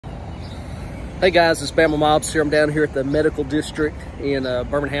Hey guys, it's Bama Mobs here. I'm down here at the medical district in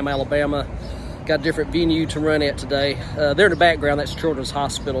Birmingham, Alabama. Got a different venue to run at today. There in the background, that's Children's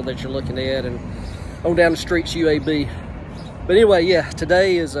Hospital that you're looking at, and on down the street's UAB. But anyway, yeah,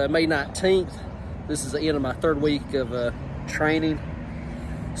 today is May 19th. This is the end of my third week of training.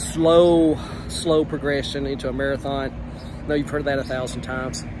 Slow progression into a marathon. I know you've heard that 1,000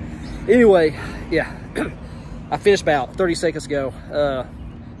 times. Anyway, yeah, I finished about 30 seconds ago.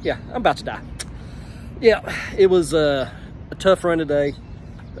 Yeah, I'm about to die. Yeah, it was a tough run today.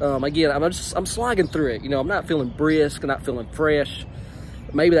 Again, I'm slogging through it. You know, I'm not feeling brisk, I'm not feeling fresh.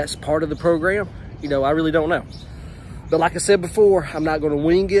 Maybe that's part of the program. You know, I really don't know. But like I said before, I'm not going to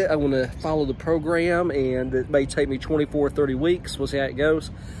wing it. I'm going to follow the program, and it may take me 24, 30 weeks. We'll see how it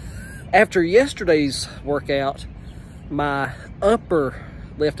goes. After yesterday's workout, my upper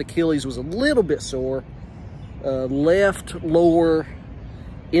left Achilles was a little bit sore. Left lower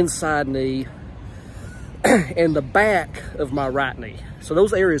inside knee and the back of my right knee. So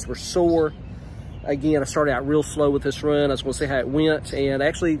those areas were sore. Again, I started out real slow with this run. I was going to see how it went, and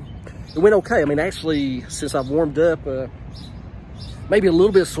actually it went okay. I mean, actually, since I've warmed up, maybe a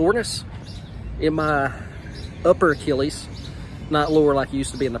little bit of soreness in my upper Achilles, not lower like it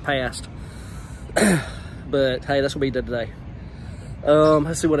used to be in the past. But hey, that's what we did today.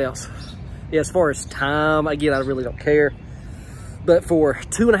 Let's see what else. Yeah, as far as time, again, I really don't care. But for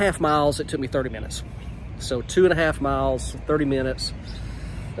 2.5 miles, it took me 30 minutes. So 2.5 miles, 30 minutes.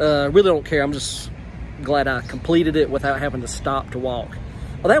 Really don't care. I'm just glad I completed it without having to stop to walk.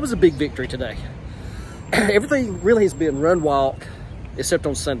 Well, that was a big victory today. Everything really has been run walk, except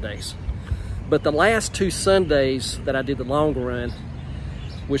on Sundays. But the last 2 Sundays that I did the long run,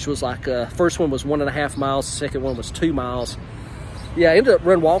 which was like, first one was 1.5 miles, the second one was 2 miles. Yeah, I ended up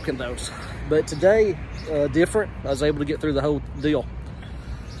run walking those. But today, different. I was able to get through the whole deal.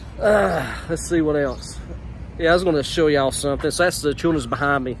 Let's see what else. Yeah, I was going to show y'all something. So that's the Children's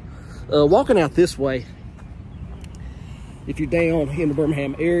behind me. Walking out this way, if you're down in the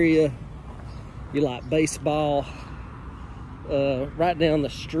Birmingham area, you like baseball, right down the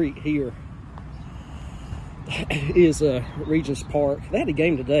street here is Regents Park. They had a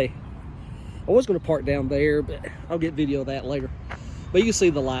game today. I was going to park down there, but I'll get video of that later. But you can see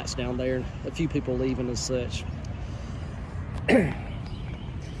the lights down there and a few people leaving and such.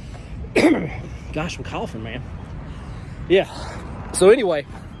 Gosh, I'm coughing, man. Yeah. So anyway,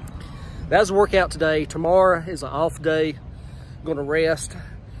 that was a workout today. Tomorrow is an off day. I'm going to rest.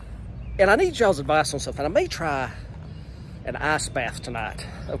 And I need y'all's advice on something. I may try an ice bath tonight.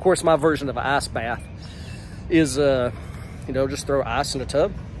 Of course, my version of an ice bath is, you know, just throw ice in a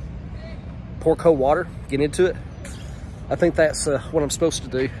tub, pour cold water, get into it. I think that's what I'm supposed to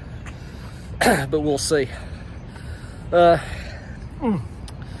do, but we'll see.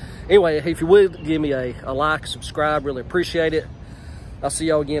 Anyway, if you would give me a like, subscribe, really appreciate it. I'll see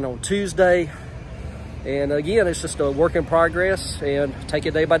y'all again on Tuesday. And again, it's just a work in progress, and take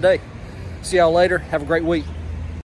it day by day. See y'all later. Have a great week.